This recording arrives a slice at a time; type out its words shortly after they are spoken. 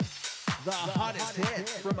The hottest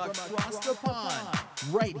hits from across the pond,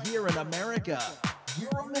 right here in America.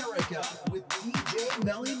 Your America with DJ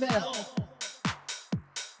Melly Mel.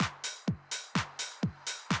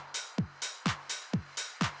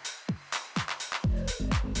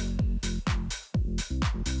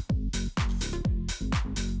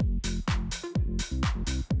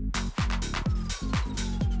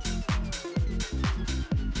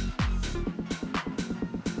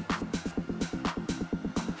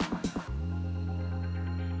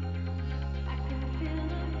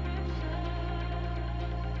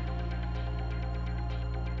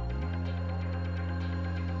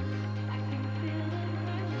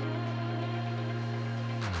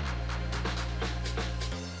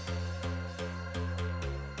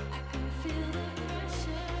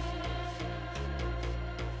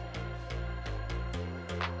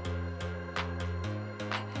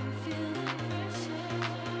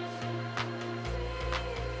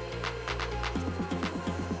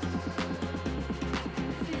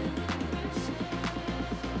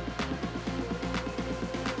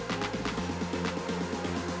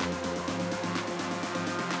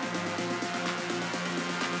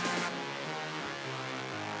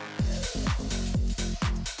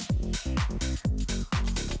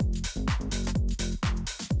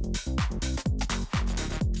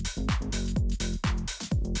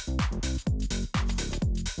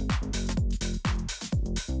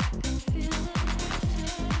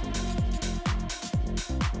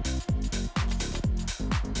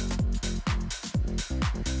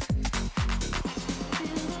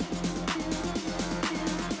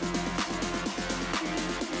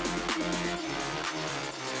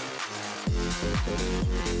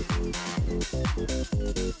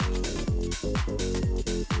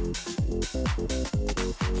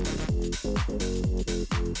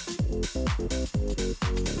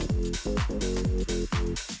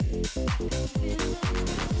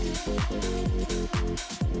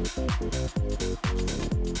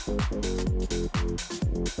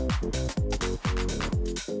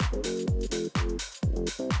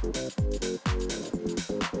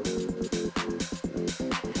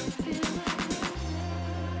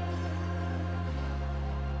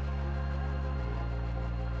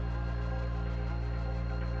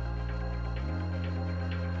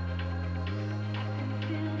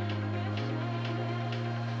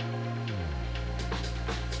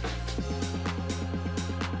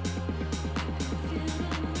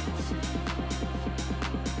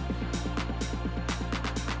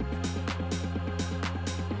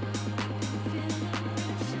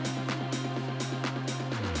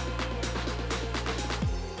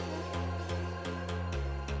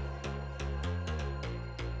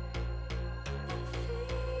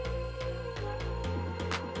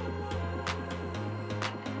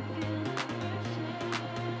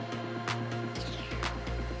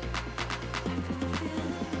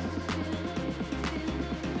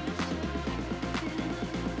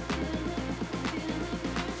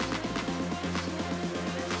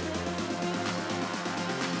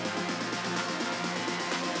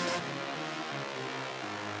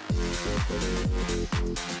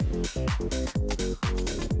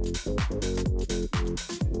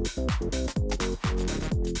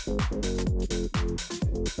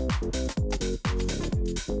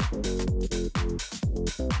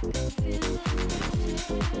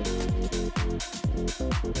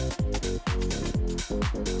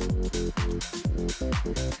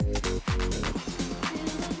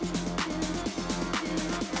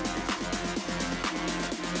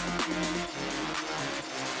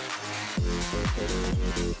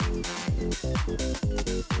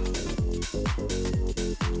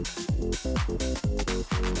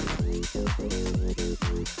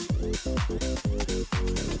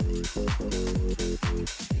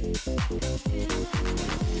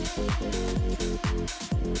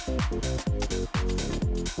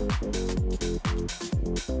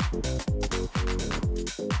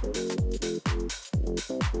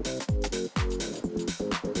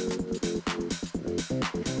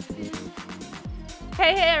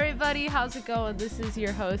 Hey everybody, how's it going? This is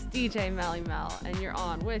your host DJ Melly Mel, and you're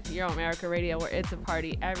on with Your America Radio, where it's a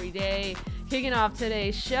party every day. Kicking off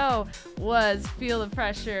today's show was Feel the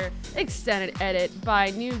Pressure extended edit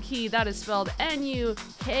by Nukey. That is spelled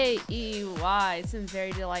Nukey. Seems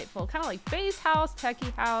very delightful, kind of like bass house,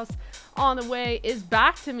 techie house. On the Way is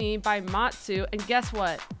Back to Me by Matsu, and guess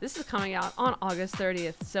what? This is coming out on August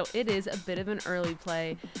 30th, so it is a bit of an early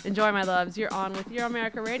play. Enjoy, my loves. You're on with Your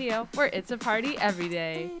America Radio, where it's a party every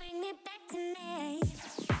day.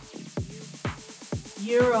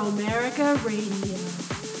 Euro America Radio.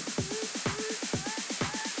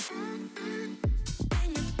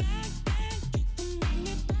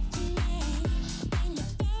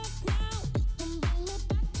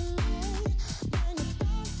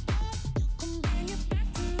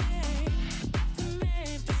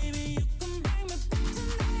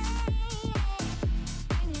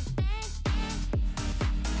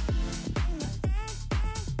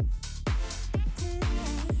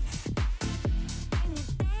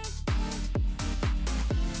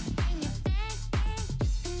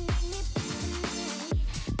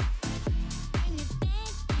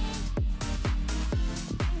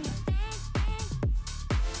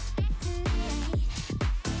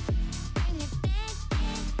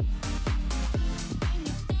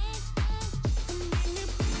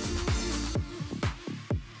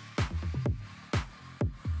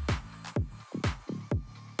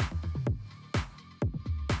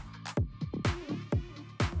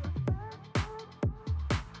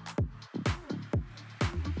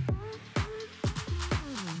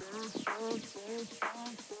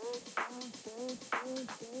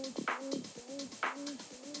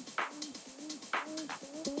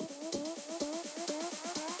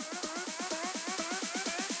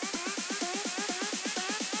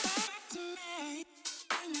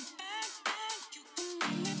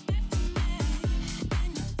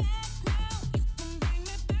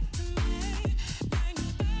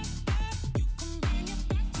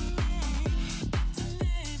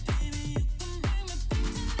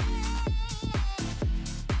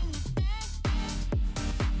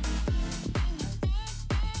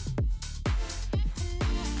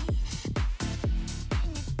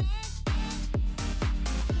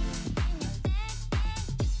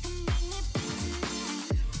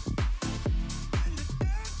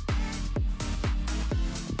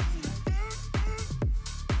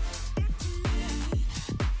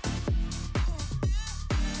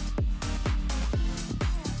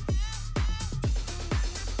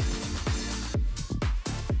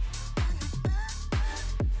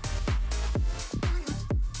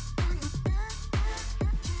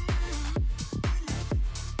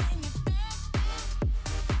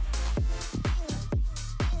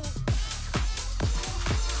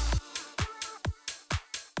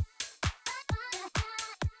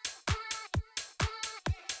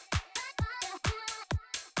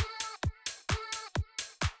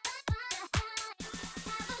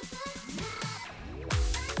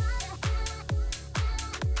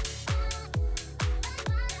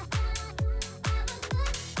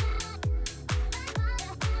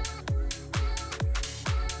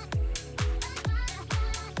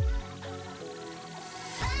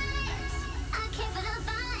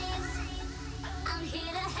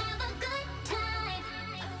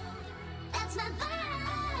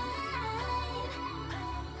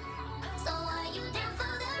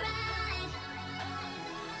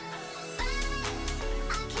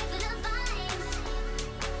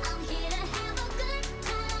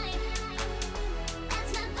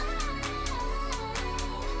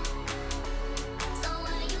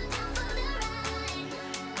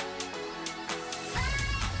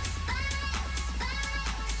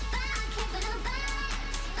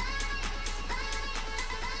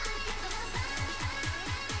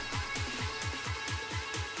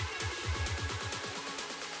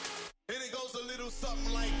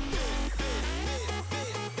 Something like this.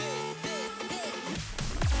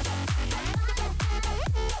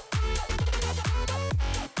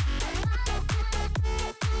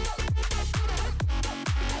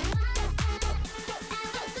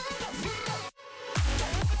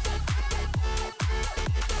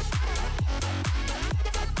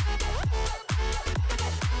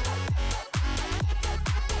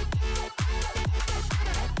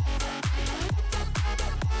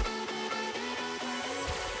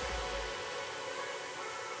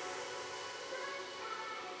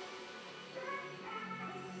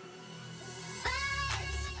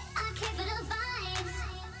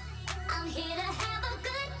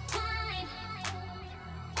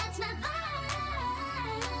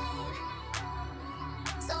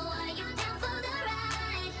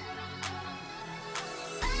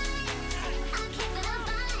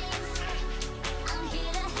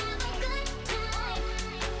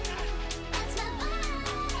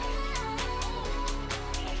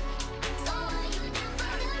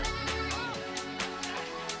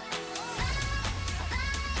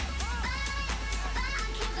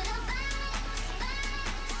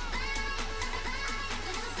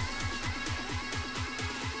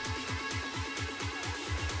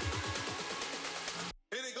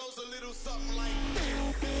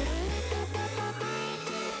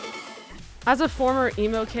 As a former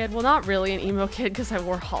emo kid, well, not really an emo kid because I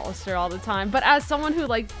wore Hollister all the time, but as someone who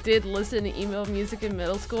did listen to emo music in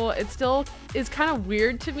middle school, it still is kind of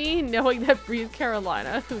weird to me knowing that Breathe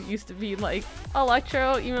Carolina, who used to be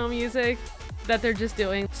electro emo music, that they're just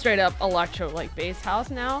doing straight up electro bass house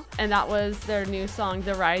now, and that was their new song,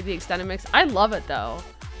 The Ride, the extended mix. I love it though.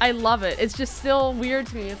 I love it. It's just still weird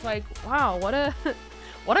to me. It's wow, what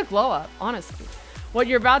a glow up, honestly. What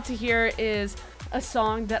you're about to hear is a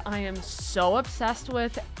song that I am so obsessed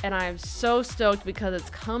with, and I am so stoked because it's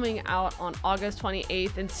coming out on August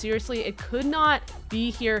 28th, and seriously, it could not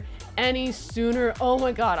be here any sooner. Oh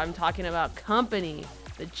my god, I'm talking about Company,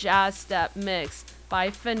 the jazz step mix by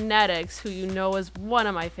Phonetics, who you know is one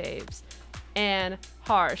of my faves, and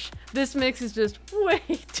Harsh. This mix is just way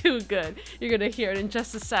too good. You're gonna hear it in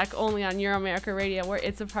just a sec, only on Euro America Radio, where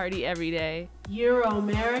it's a party every day. Euro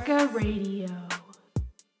America Radio.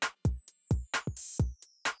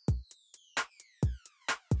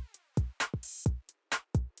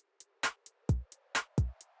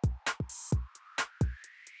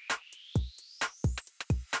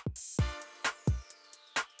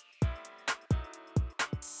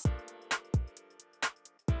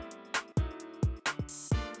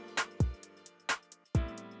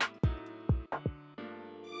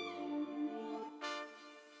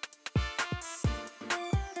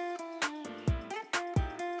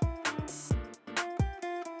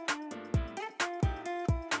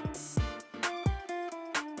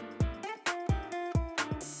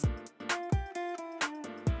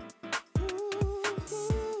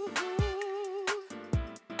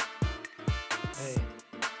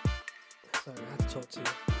 talk to you.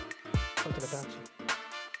 Something about you.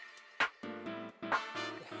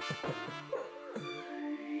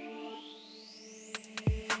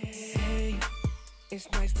 Hey,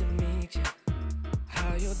 it's nice to meet you.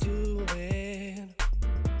 How you doing?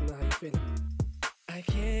 How you feeling? I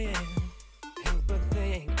can't help but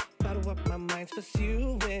think about what my mind's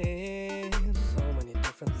pursuing. So many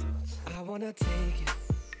different thoughts. I wanna take it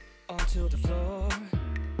onto the floor.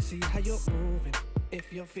 See how you're moving,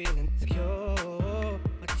 if you're feeling secure.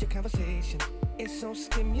 But your conversation is so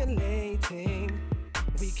stimulating.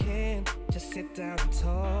 We can just sit down and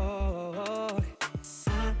talk.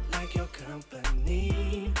 I like your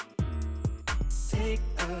company. Take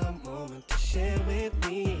a moment to share with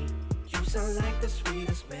me. You sound like the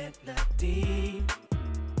sweetest melody.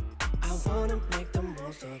 I wanna make the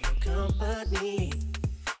most of your company.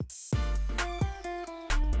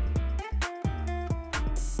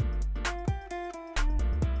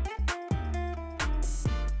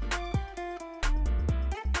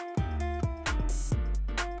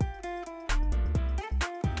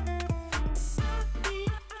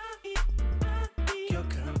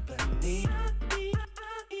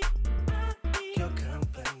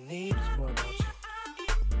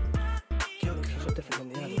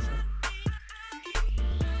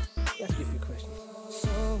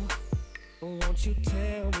 You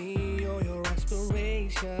tell me all your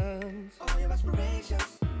aspirations,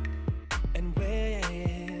 and where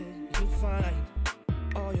you find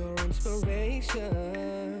all your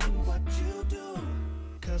inspiration, what you do.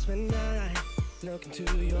 Cause when I look into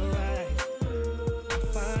your eyes, I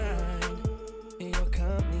find your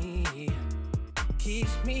company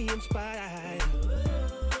keeps me inspired.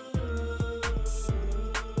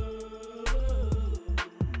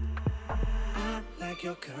 I like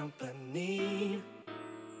your company.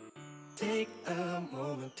 Take a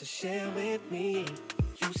moment to share with me.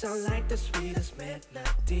 You sound like the sweetest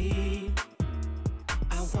melody.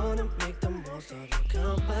 I wanna make the most of your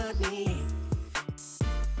company.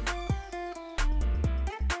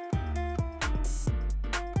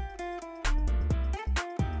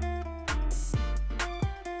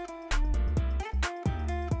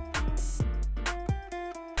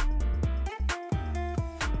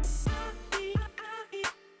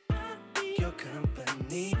 Your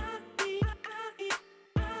company.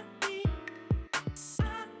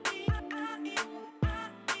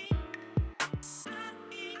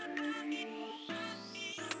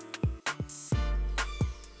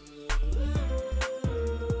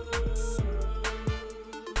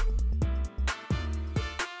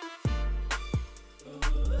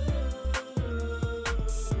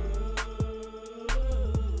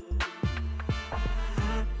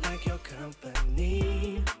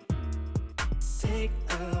 Company. Take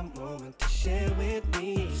a moment to share with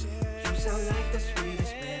me. You sound like the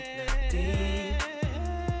sweetest melody.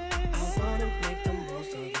 I wanna make the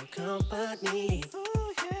most of your company.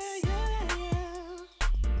 Oh yeah, yeah, yeah.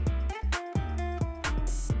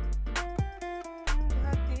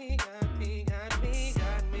 Got me, got me, got me,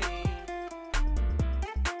 got me.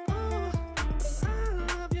 Oh, 'cause I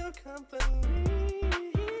love your company.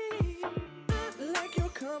 I like your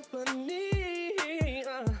company.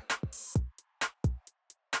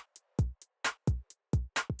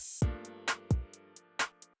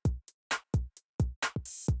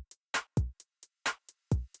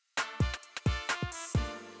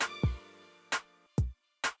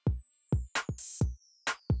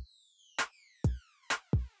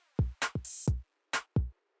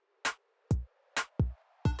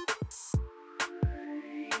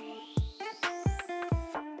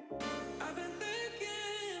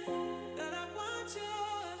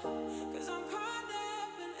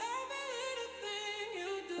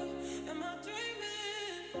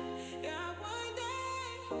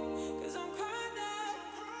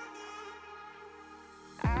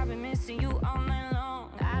 I've been missing you all night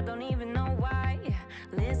long. I don't even know why.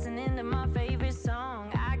 Listening to my favorite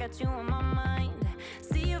song, I got you on my mind.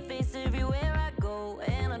 See your face everywhere I go,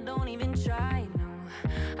 and I don't even try. No,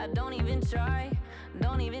 I don't even try.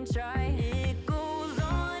 Don't even try. It goes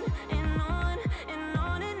on and on and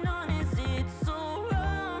on and on. Is it so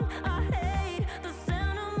wrong? I hate the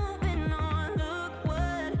sound of moving on. Look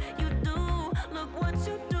what you do. Look what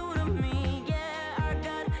you do to me. Yeah, I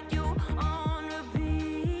got you on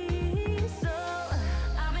repeat. So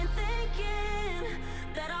I've been thinking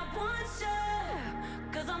that I want you,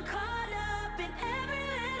 'cause I'm caught up in every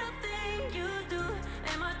little thing you do.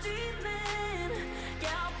 Am I dreaming?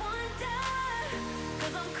 Yeah, I wonder,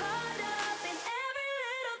 'cause I'm caught up in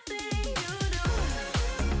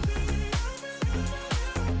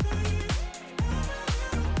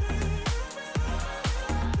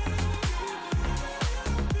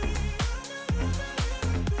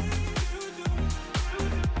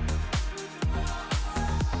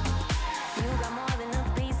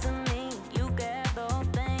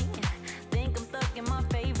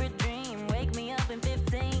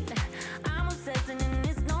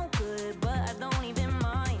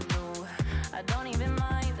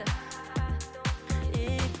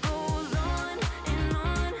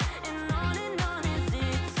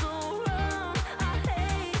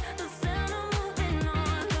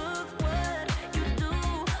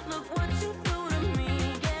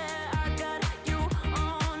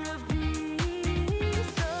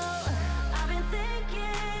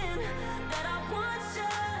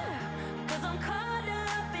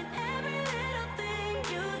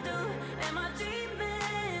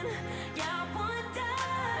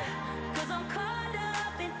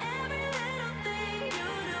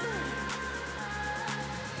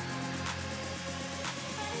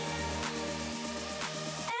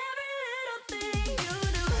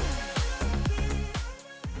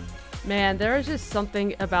Man, there is just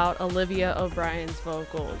something about Olivia O'Brien's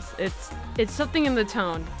vocals. It's something in the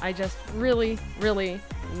tone. I just really, really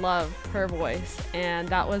love her voice. And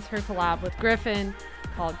that was her collab with Griffin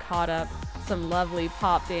called Caught Up. Some lovely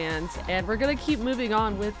pop dance. And we're going to keep moving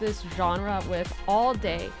on with this genre with All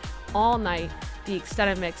Day, All Night, the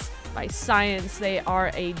extended mix by Science. They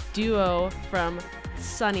are a duo from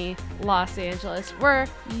sunny Los Angeles, where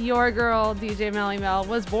your girl, DJ Melly Mel,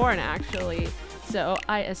 was born actually. So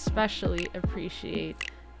I especially appreciate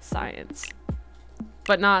science,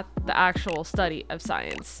 but not the actual study of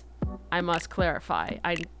science. I must clarify.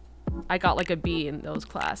 I got like a B in those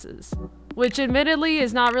classes, which admittedly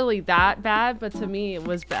is not really that bad, but to me it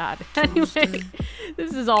was bad. Anyway,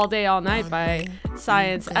 this is All Day All Night by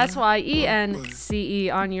Science, SYENCE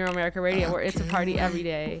on Euro America Radio, where it's a party every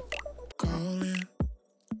day. Calling,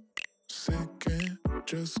 second,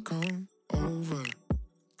 just come over.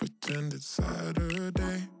 Pretend it's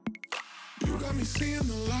Saturday. You got me seeing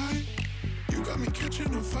the light. You got me catching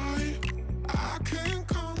a vibe. I can't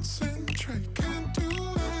concentrate, can't do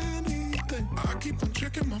anything. I keep on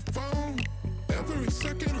checking my phone, every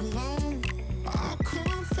second alone. I'll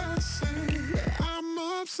confess it, I'm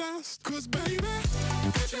obsessed. Cause baby,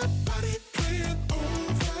 got your body playing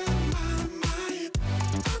over my mind.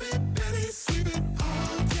 I've been barely sleeping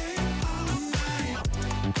all day, all night.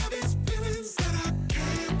 Got these feelings that I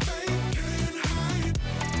can't fake, can't hide.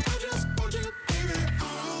 I just want you, baby,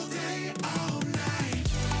 all day, all night.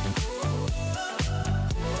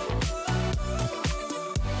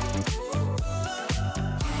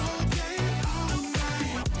 All day, all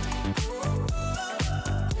night.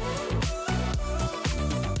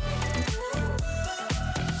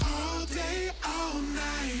 All day, all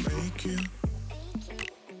night. Make you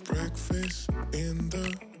breakfast in the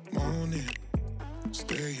morning.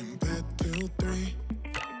 Stay in bed till 3.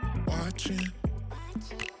 Watching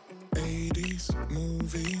 80s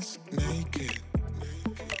movies naked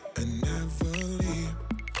and never leave.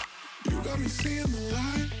 You got me seeing the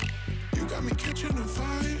light. You got me catching a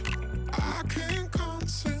vibe. I can't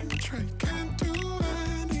concentrate, can't do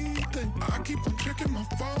anything. I keep on checking my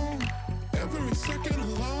phone, every second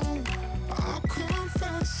alone. I'll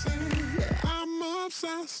confess it, I'm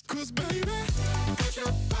obsessed. Cause baby, got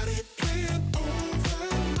your body playing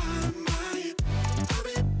over my mind. I've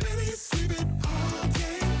been barely sleeping all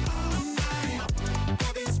day, all night.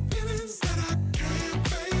 Got these feelings that I can't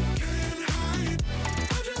fake, can't hide.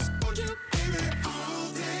 I just want you, baby, all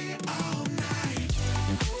day, all night.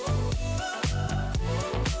 All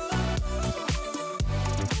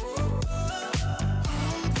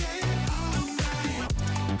day, all night.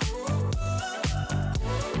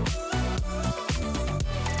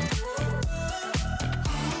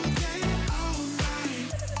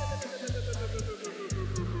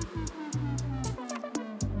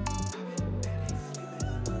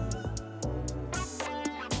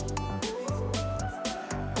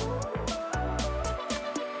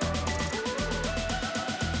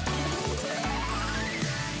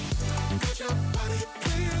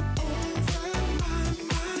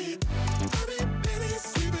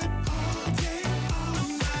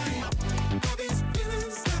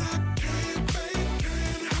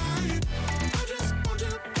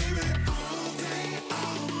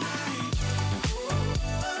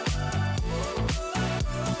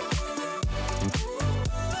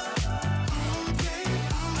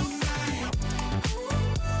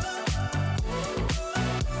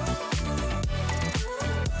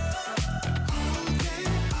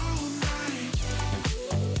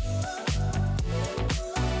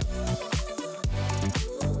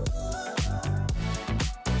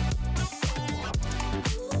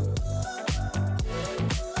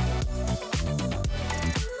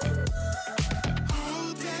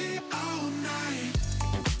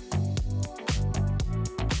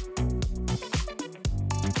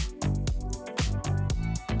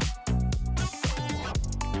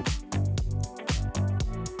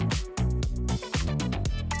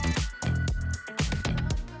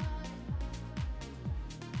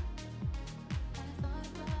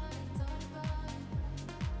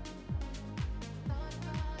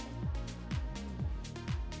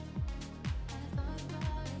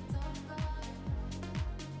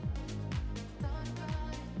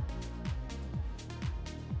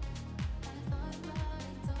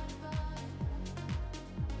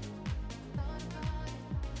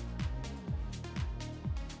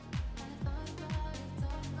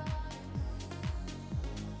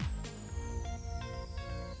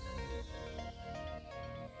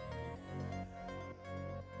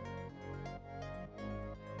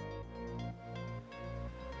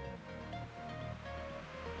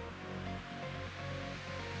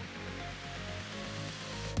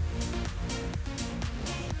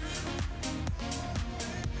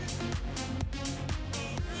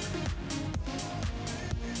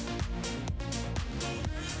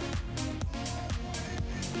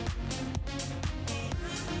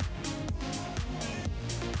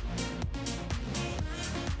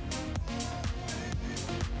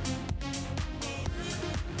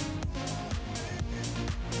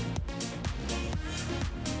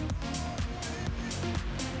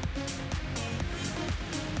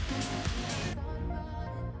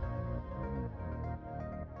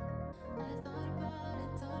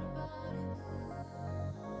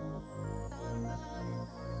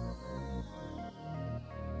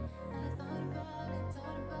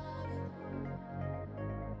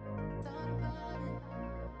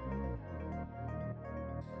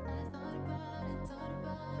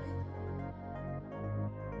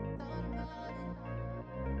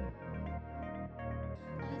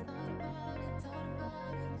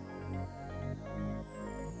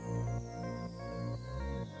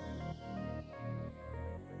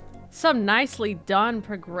 Some nicely done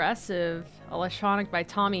progressive electronic by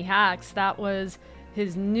Tommy Hacks. That was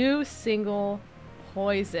his new single,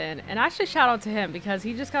 Poison. And actually shout out to him because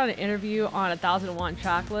he just got an interview on 1001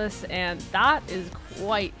 Tracklist, and that is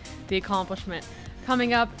quite the accomplishment.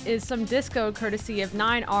 Coming up is some disco courtesy of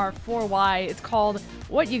 9R4Y. It's called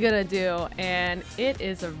What You Gonna Do, and it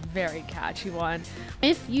is a very catchy one.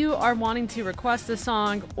 If you are wanting to request a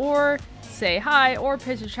song or say hi or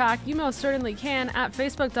pitch a track, you most certainly can at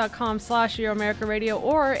facebook.com/EuroAmericaRadio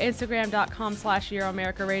or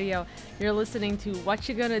instagram.com/EuroAmericaRadio. You're listening to What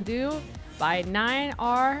You Gonna Do by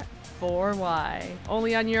 9R4Y.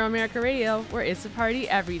 Only on Euro America Radio, where it's a party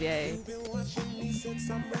every day.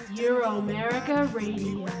 Euro America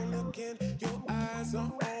Radio. Your eyes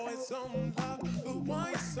are always on lock, but why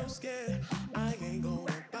you so scared? I ain't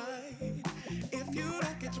gonna bite. If you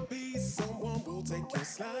don't get your piece, someone will take your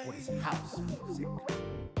slide. What is house music?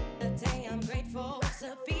 Today I'm grateful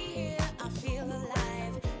to be here. I feel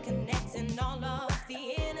alive, connecting all of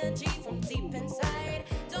the energy from deep inside.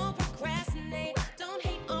 Don't procrastinate, don't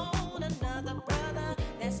hate on another brother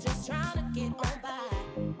that's just trying to get on by.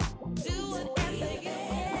 Do whatever you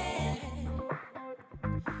can.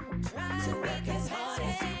 Try to work as hard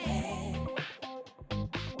as you can.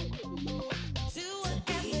 Do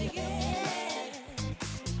whatever you can.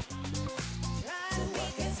 Try to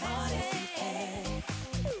work as hard as you can.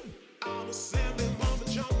 I'm a seven mama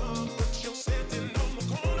jumper, but you're sitting on the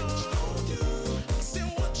corner. Say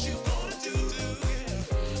what you gonna do,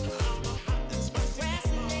 yeah. I'm a hot and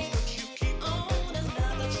spicy mama, but you keep On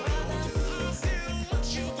another brother. say what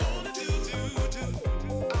you gonna do.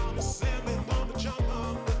 I'm a seven mama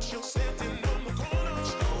jumper, but you're sitting on the corner.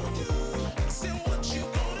 Say what you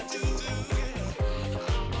gonna do, yeah.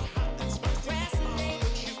 I'm a hot and spicy mama,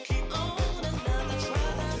 but you keep On another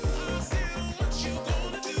brother. say what you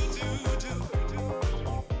gonna do.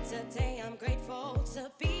 Today I'm grateful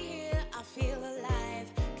to be here. I feel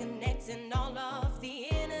alive, connecting all of the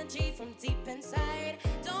energy from deep inside.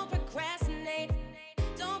 Don't procrastinate,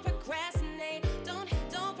 don't procrastinate, don't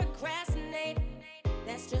procrastinate.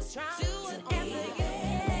 Let's just try to do whatever you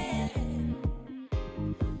can.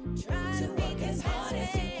 Try to work as hard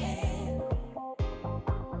as you can.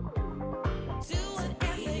 Do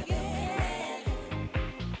whatever you can.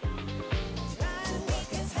 Try to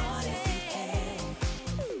work as hard as you can.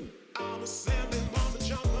 I'm a seven mama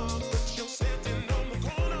jumper, but you're sitting on the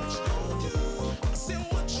corner. Say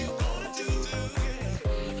what you gonna do,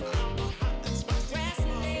 yeah. I'm a hot and spicy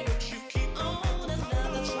mama, but you keep On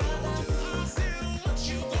another brother. say what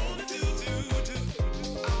you gonna do.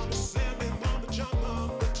 I'm a seven mama jumper,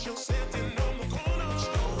 but you're sitting on the corner.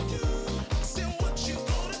 Say what you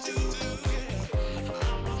gonna do, yeah.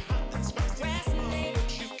 I'm a hot and spicy mama, but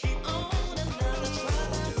you keep On another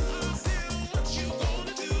brother. say what you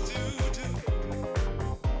gonna do.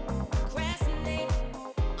 Procrastinate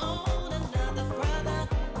on another brother.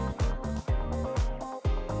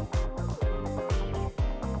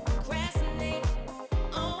 Procrastinate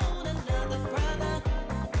on another brother.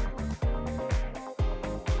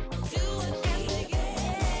 Do whatever you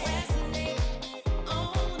can. Procrastinate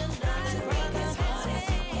on another brother. As hard as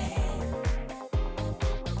you can.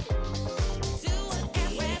 Do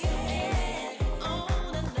whatever you can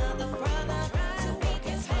on another brother. Try to work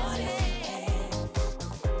as hard as you can.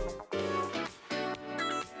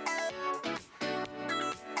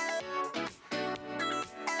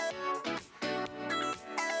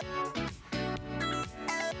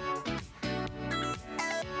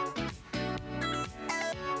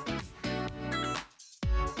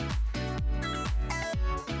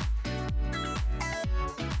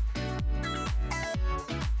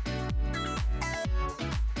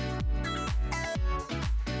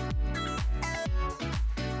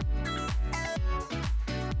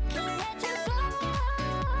 Can't let you go.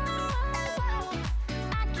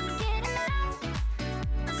 I can get enough.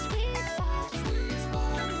 A sweet spot.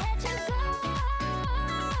 Can't let you go.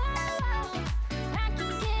 I can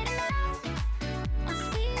get enough. A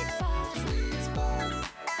sweet spot.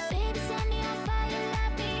 Baby, set me on fire,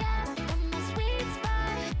 light me up. You're my sweet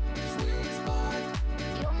spot.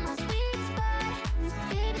 You're my sweet spot.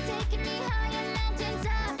 Baby, taking me higher, mountain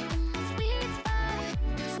top. You're my sweet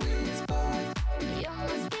spot. You're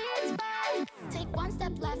my sweet spot. Take one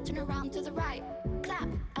step left, turn around to the right. Clap,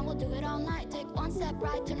 and we'll do it all night. Take one step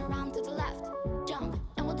right, turn around to the left. Jump,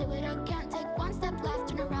 and we'll do it again. Take one step left,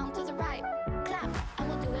 turn around to the right. Clap, and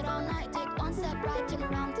we'll do it all night. Take one step right, turn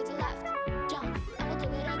around to the left. Jump, and we'll do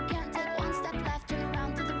it again. Take one step left, turn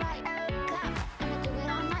around to the right. Clap, and we'll do it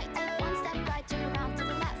all night. Take one step right, turn around to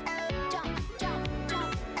the left. Jump, jump,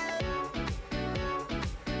 jump.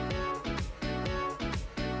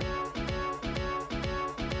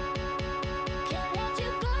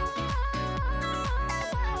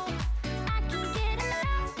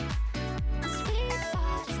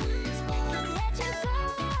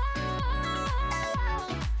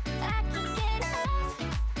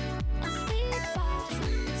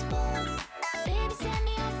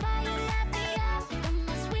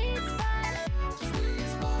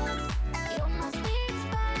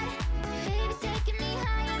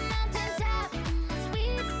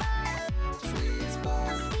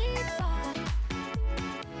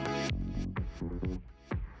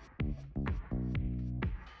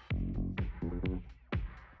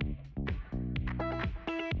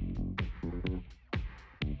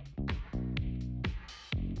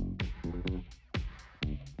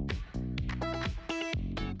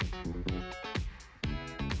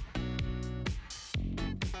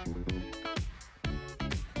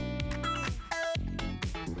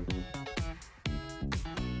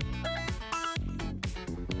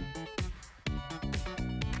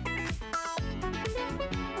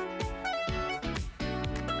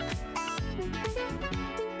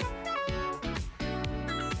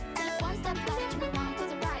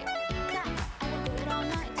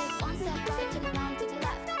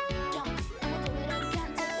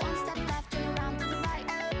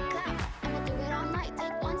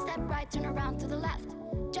 right, turn around to the left.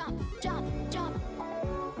 Jump, jump, jump.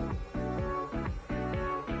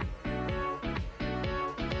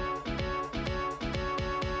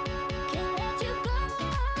 Can't let you go.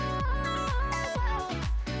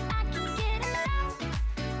 I can get enough.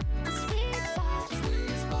 A sweet spot.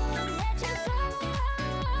 Can't let you go.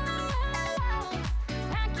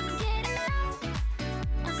 I can get enough.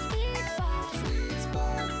 A sweet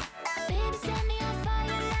spot. Baby, set me on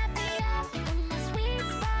fire, light me up. You're my sweet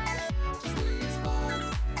spot.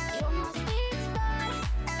 You're my sweet spot.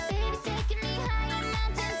 Baby, taking me higher,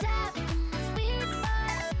 mountain top. You're my sweet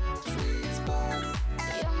spot.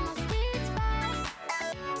 You're my sweet spot.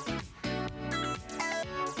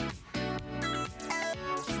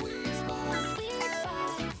 My sweet spot. Sweet spot.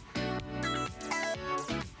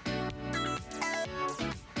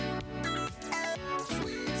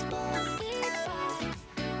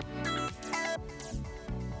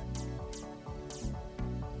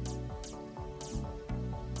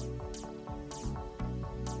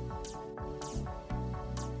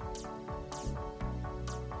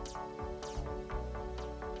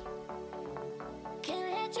 Can't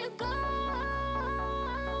let you go.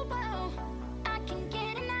 I can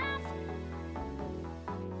get enough.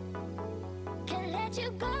 Can't let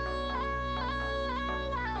you go.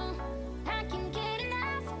 I can get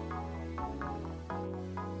enough.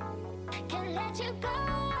 Can't let you go.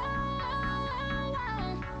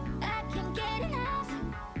 I can get enough.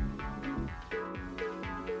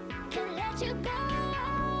 Can't let you go.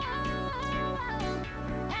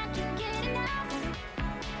 I can get enough.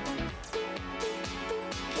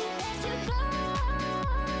 Can't let you go.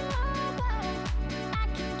 I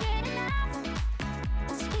can get enough.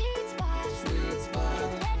 A sweet spot.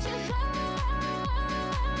 Can't let you go.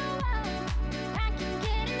 I can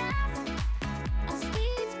get enough. A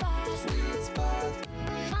sweet spot.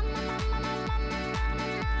 Mama, mama, mama, mama,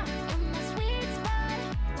 you're my sweet spot.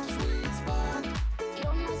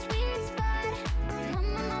 You're my sweet spot.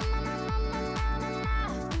 Mama, mama, mama,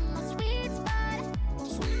 mama, you're my sweet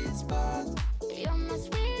spot. You're my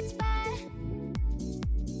sweet spot.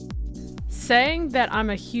 Saying that I'm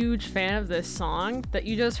a huge fan of this song that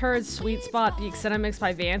you just heard, Sweet Spot, the extended mix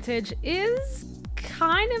by Vantage, is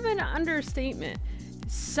kind of an understatement.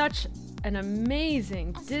 Such an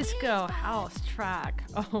amazing disco house track.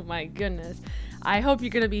 Oh my goodness. I hope you're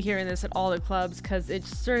going to be hearing this at all the clubs because it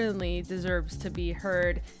certainly deserves to be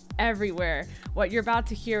heard everywhere. What you're about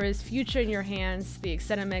to hear is Future in Your Hands, the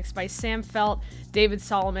extended mix by Sam Felt, David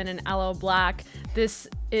Solomon, and Aloe Black. This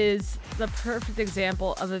is the perfect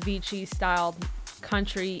example of Avicii-styled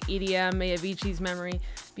country EDM. May Avicii's memory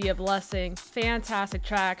be a blessing. Fantastic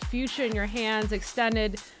track. Future in Your Hands,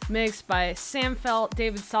 extended mix by Sam Felt,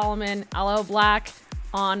 David Solomon, Aloe Black,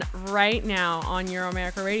 on right now on Euro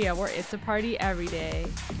America Radio, where it's a party every day.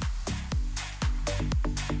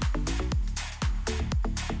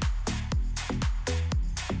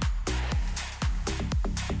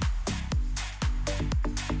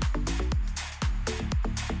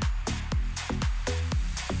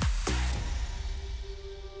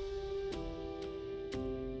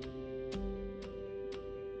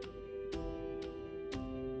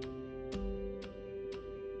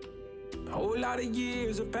 Whole lot of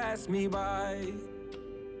years have passed me by.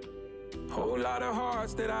 Whole lot of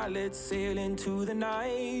hearts that I let sail into the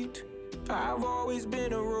night. I've always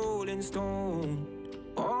been a rolling stone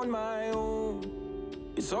on my own.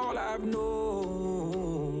 It's all I've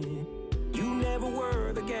known. You never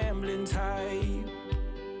were the gambling type.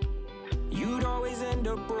 You'd always end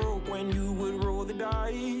up broke when you would roll the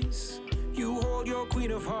dice. You hold your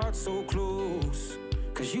queen of hearts so close,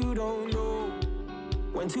 'cause you don't know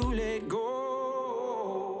when to let go.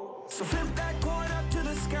 So flip that coin up to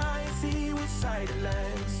the sky and see which side it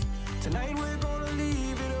lands. Tonight we're gonna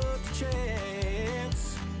leave it up to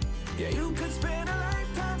chance. Yeah, you could spend a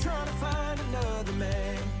lifetime trying to find another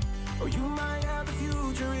man, or you might have the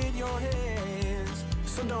future in your hands.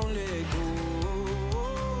 So don't let go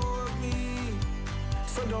of me.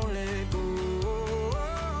 So don't let go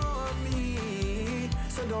of me.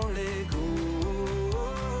 So don't let go.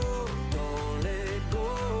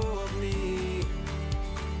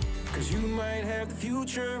 You might have the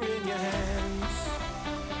future in your hands.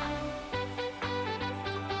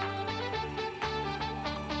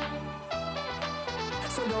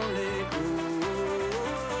 So don't let go.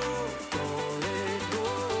 Don't let go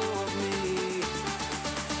of me.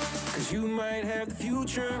 'Cause you might have the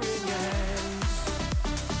future in your hands.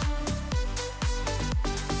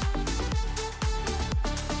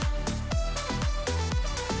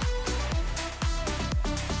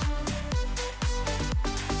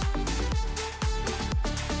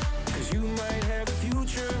 'Cause you might have the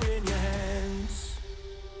future in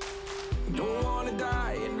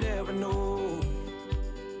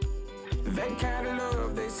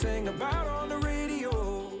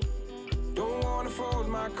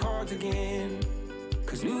cards again.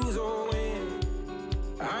 Cause lose or win,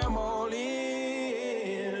 I'm all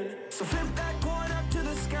in. So flip that coin up to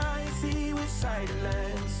the sky and see which side it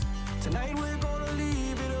lands. Tonight we're gonna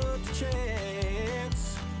leave it up to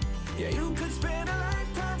chance. Yeah, you could spend a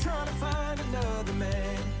lifetime trying to find another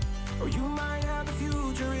man, or you might have the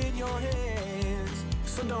future in your hands.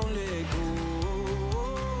 So don't let go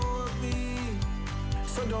of me.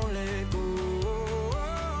 So don't let go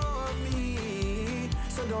of me.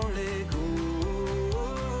 So don't let go.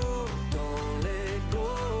 Don't let go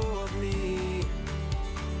of me.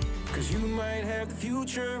 Cause you might have the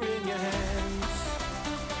future in your hands.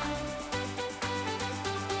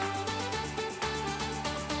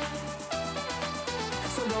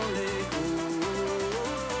 So don't let go.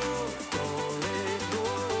 Don't let go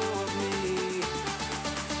of me.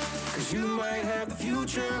 Cause you might have the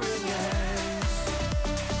future in your hands.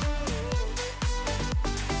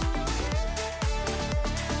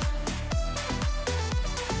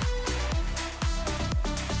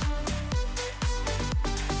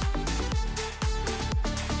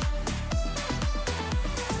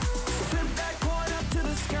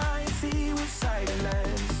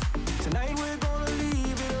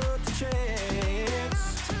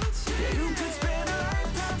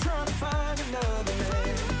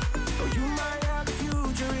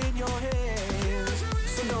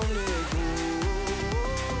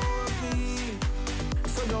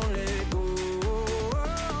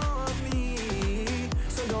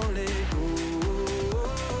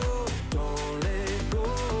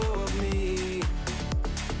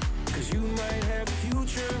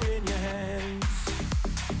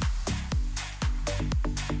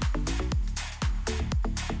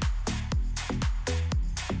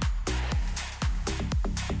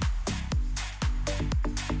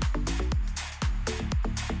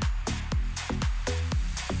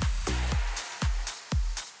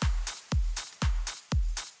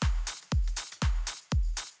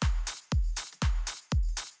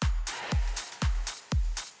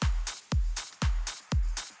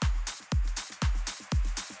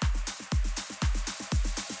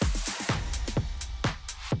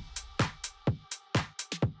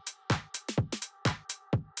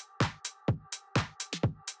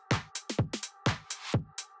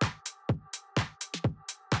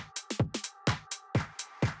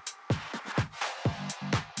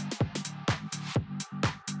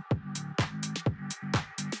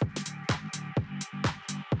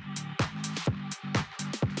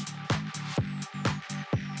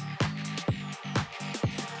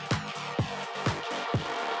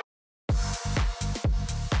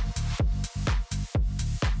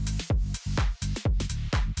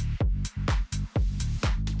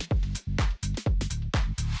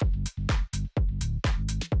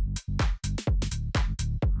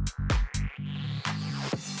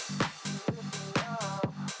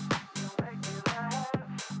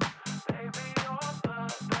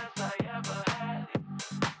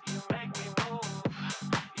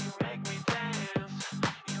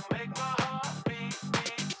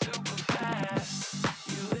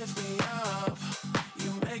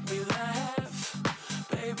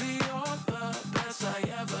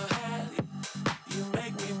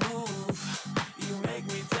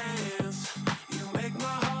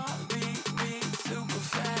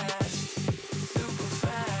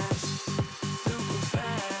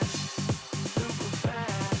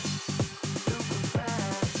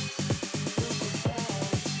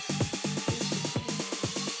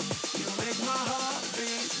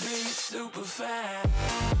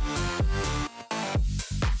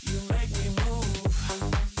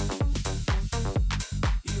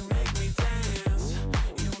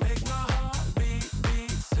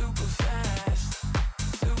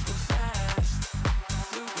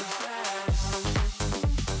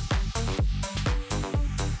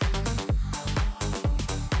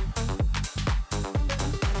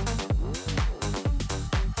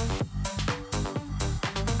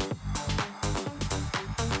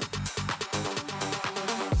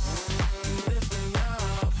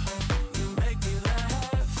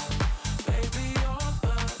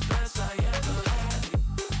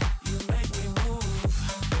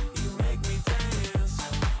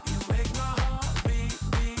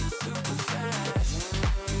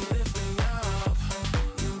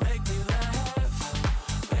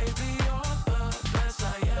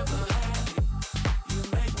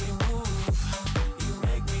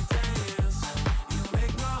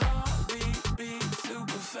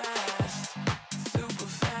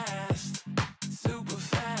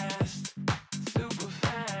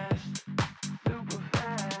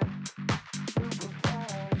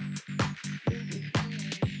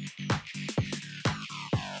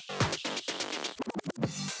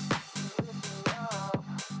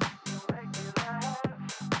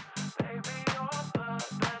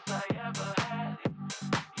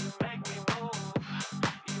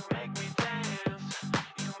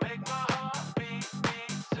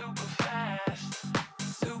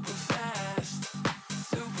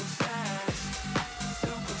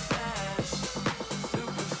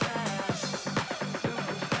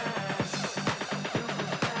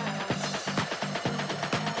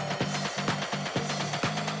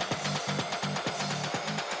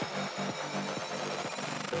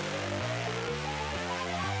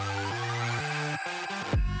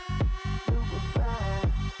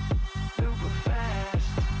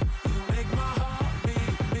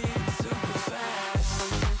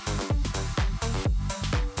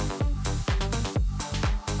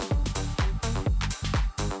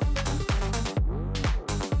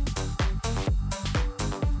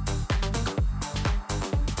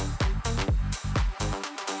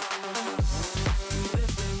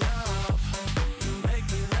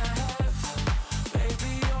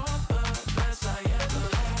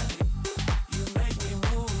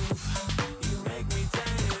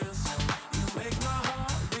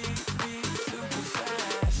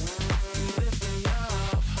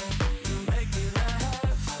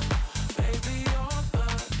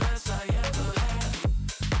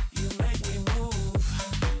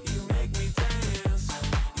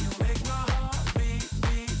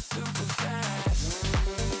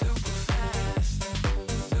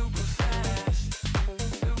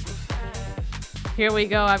 Here we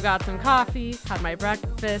go. I've got some coffee, had my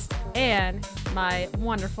breakfast, and my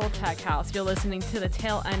wonderful tech house. You're listening to the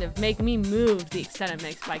tail end of Make Me Move, the extended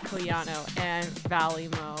mix by Koyano and Valley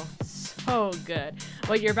Mo. So good.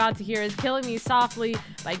 What you're about to hear is Killing Me Softly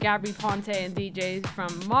by Gabri Ponte and DJs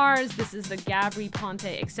from Mars. This is the Gabri Ponte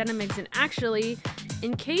extended mix, and actually,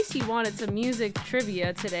 in case you wanted some music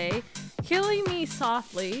trivia today, Killing Me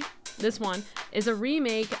Softly, this one, is a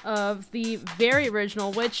remake of the very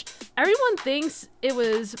original, which everyone thinks it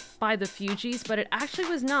was by the Fugees, but it actually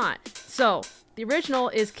was not. So, the original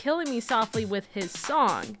is Killing Me Softly with his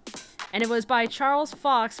song, and it was by Charles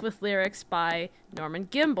Fox with lyrics by Norman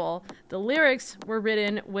Gimbel. The lyrics were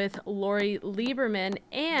written with Lori Lieberman,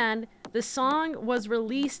 and the song was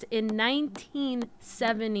released in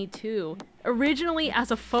 1972, originally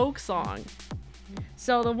as a folk song.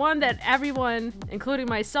 So the one that everyone, including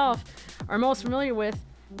myself, are most familiar with,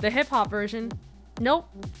 the hip-hop version, nope,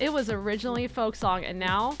 it was originally a folk song, and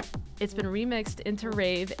now it's been remixed into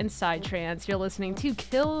rave and psytrance. You're listening to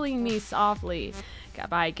Killing Me Softly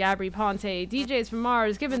by Gabri Ponte. DJs from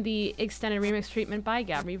Mars, given the extended remix treatment by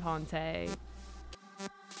Gabri Ponte.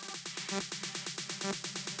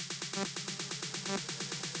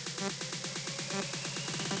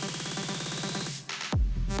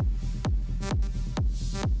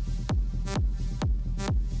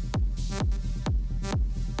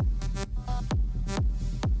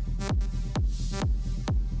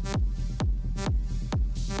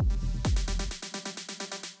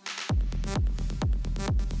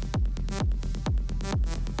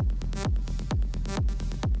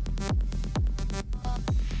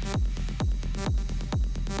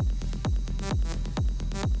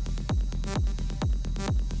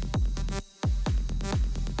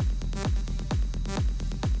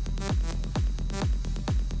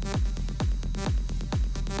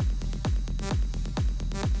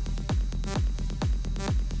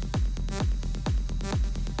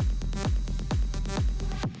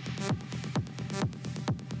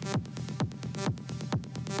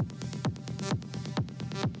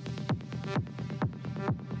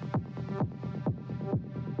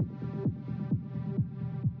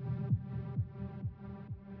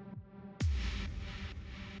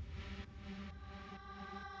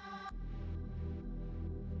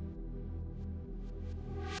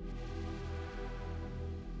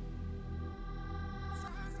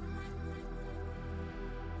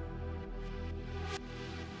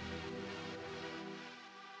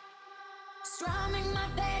 Strumming my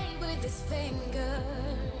pain with his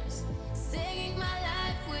fingers, singing my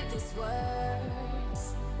life with his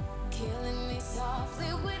words, killing me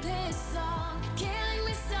softly with his song, killing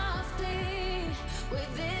me softly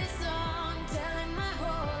with his song, telling my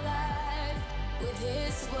whole life with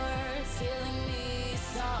his words, killing me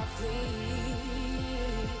softly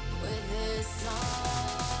with his song.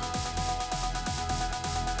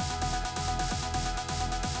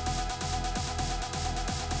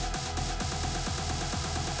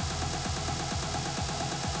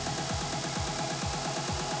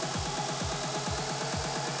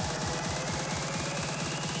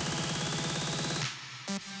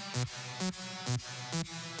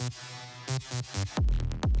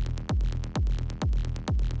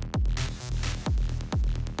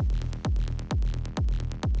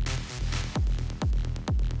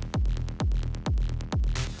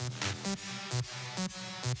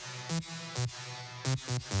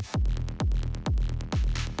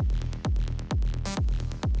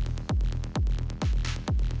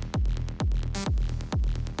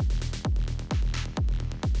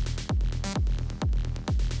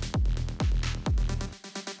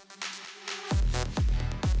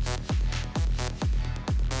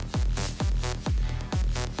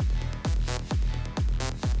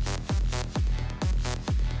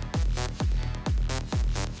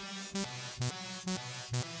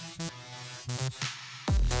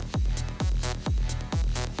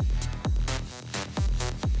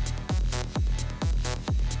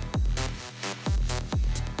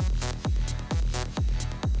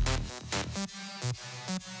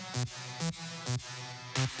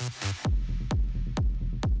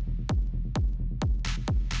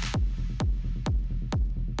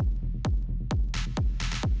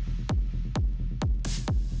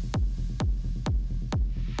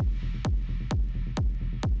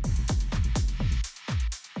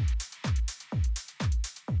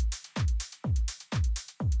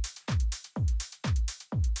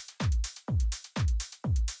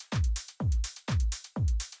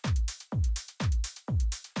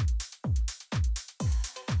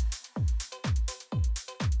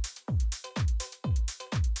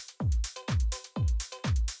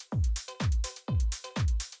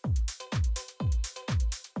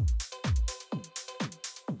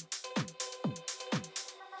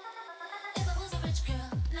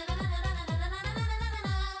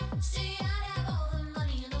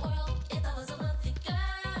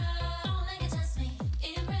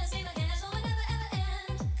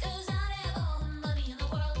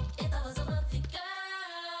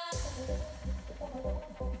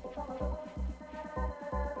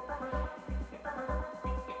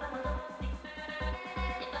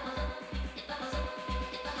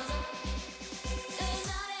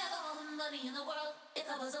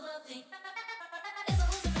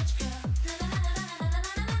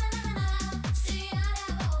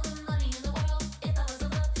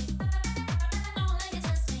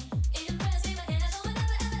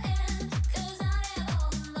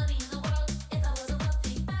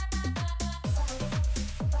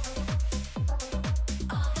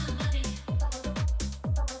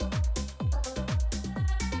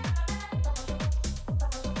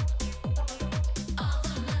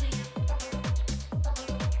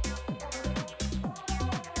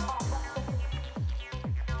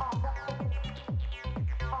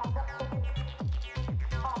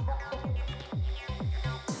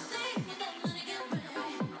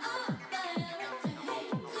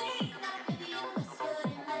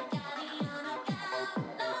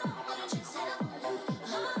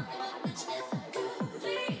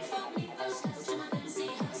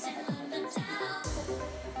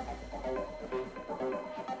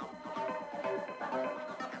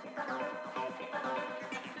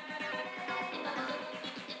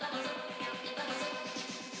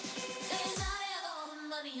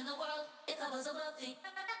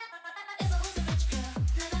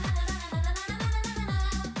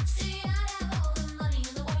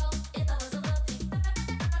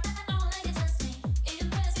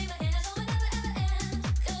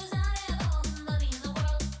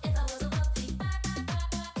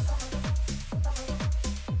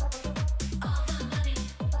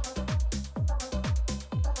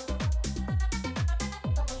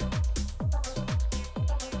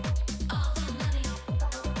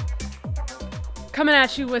 Coming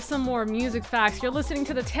at you with some more music facts. You're listening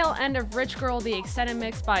to the tail end of Rich Girl, the extended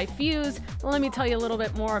mix by Fuse. Let me tell you a little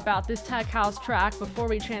bit more about this tech house track before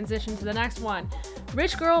we transition to the next one.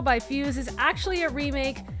 Rich Girl by Fuse is actually a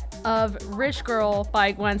remake of Rich Girl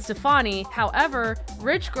by Gwen Stefani. However,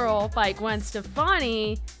 Rich Girl by Gwen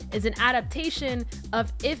Stefani is an adaptation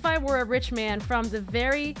of If I Were a Rich Man from the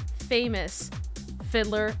very famous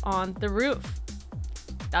Fiddler on the Roof.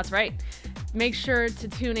 That's right. Make sure to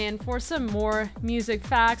tune in for some more music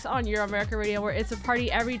facts on Euro America Radio, where it's a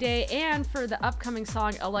party every day, and for the upcoming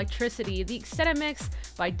song Electricity, the extended mix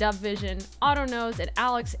by Dub Vision, Autonose, and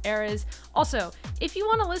Alex Ares. Also, if you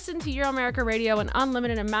want to listen to Euro America Radio an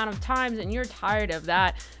unlimited amount of times and you're tired of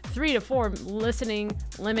that 3 to 4 listening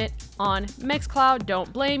limit on Mixcloud,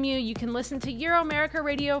 don't blame you. You can listen to Euro America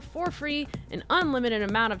Radio for free an unlimited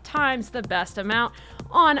amount of times, the best amount,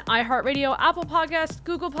 on iHeartRadio, Apple Podcasts,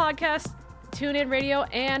 Google Podcasts, TuneIn Radio,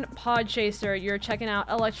 and Podchaser. You're checking out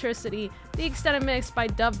Electricity, the extended mix by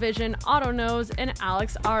Dub Vision, Autonose, and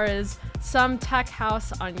Alex Ares. Some tech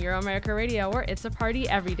house on Euro America Radio, where it's a party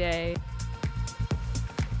every day.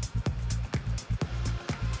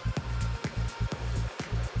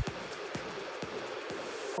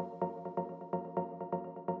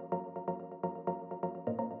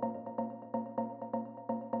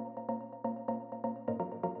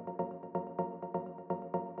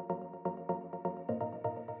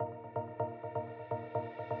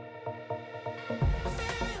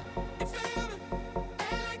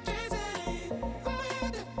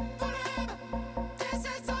 This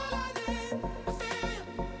is all I need.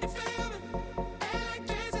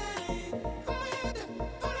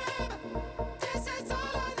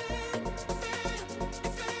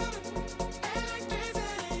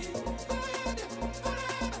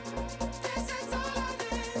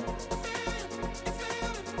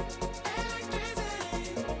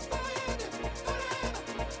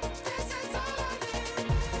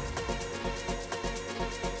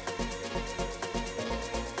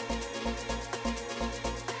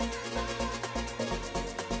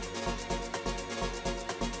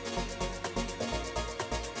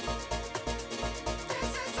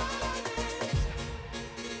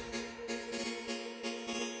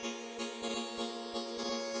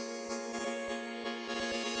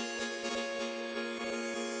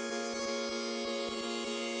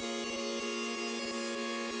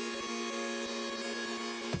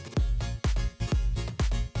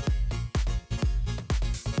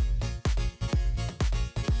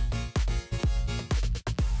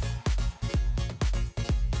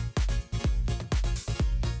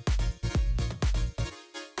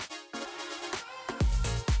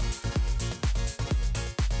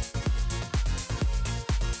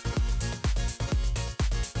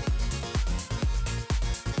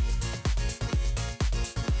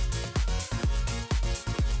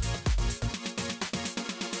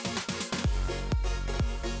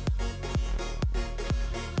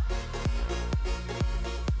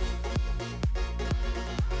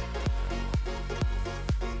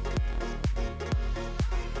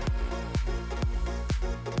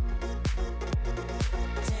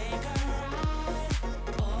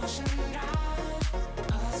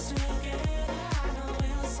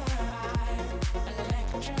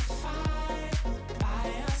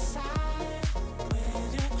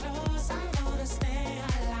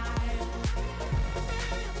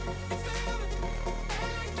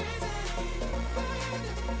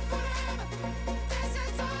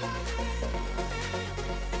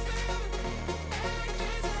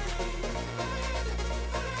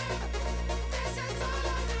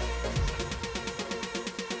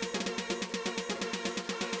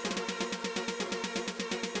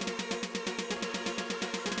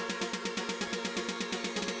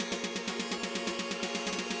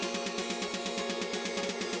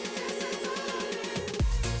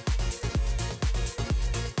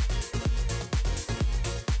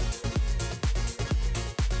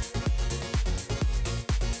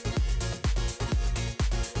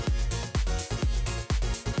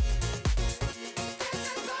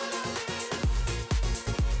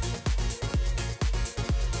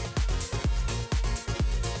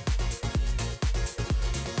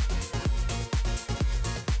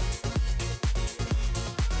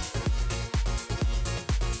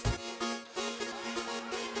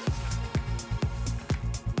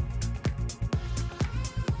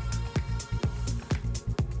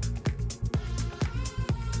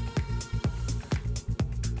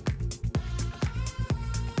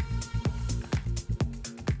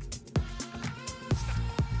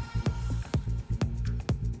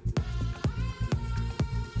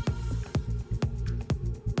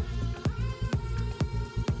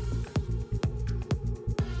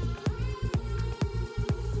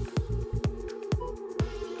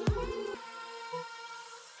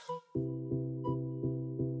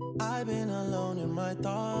 in my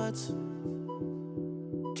thoughts.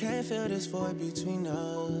 Can't feel this void between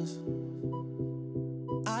us.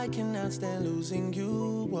 I cannot stand losing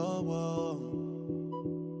you. Whoa, whoa.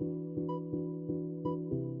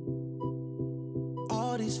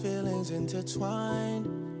 All these feelings intertwined.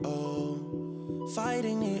 Oh,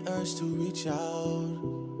 fighting the urge to reach out.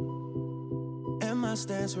 And my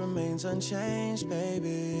stance remains unchanged,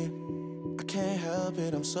 baby. I can't help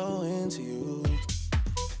it, I'm so into you.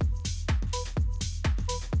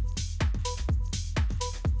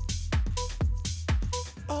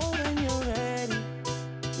 Oh, when you're ready,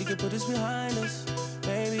 we can put this behind us.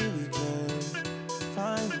 Maybe we can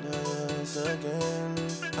find us again.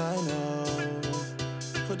 I know,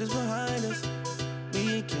 put this behind us.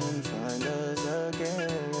 We can find us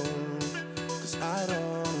again. 'Cause I don't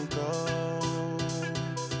wanna go.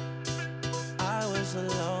 I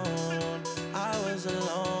was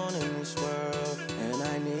alone in this world, and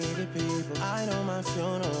I needed people. I know my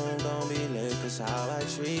funeral gon' be lit, 'cause how I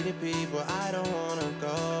treated people. I don't wanna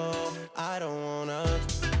go, I don't wanna.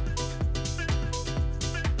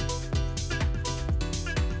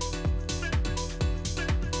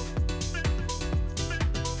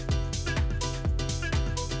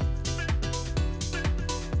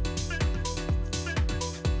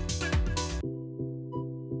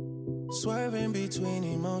 Swerving between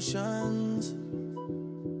emotions.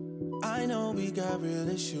 I know we got real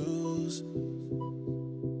issues.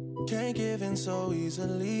 Can't give in so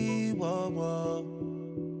easily. Whoa, whoa.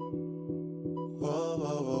 Whoa,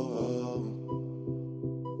 whoa, whoa, whoa.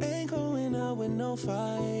 Ain't going out with no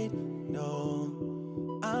fight, no.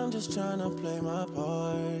 I'm just trying to play my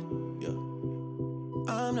part, yeah.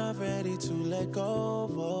 I'm not ready to let go,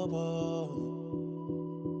 whoa, whoa.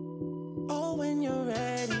 Oh, when you're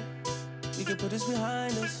ready, we can put this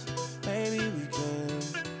behind us. Maybe we can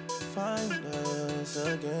find us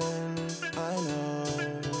again. I know,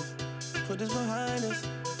 put this behind us.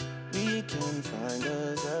 We can find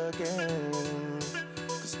us again.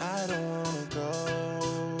 'Cause I don't wanna go.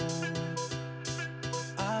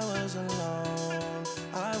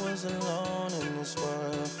 I was alone in this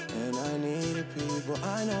world, and I needed people.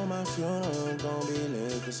 I know my funeral gon' be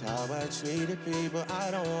lit, 'cause how I treated people.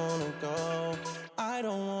 I don't wanna go, I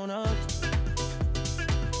don't wanna.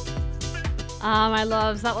 My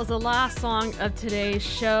loves, that was the last song of today's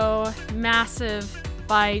show. Massive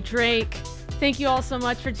by Drake. Thank you all so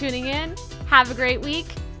much for tuning in. Have a great week.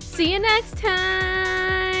 See you next time.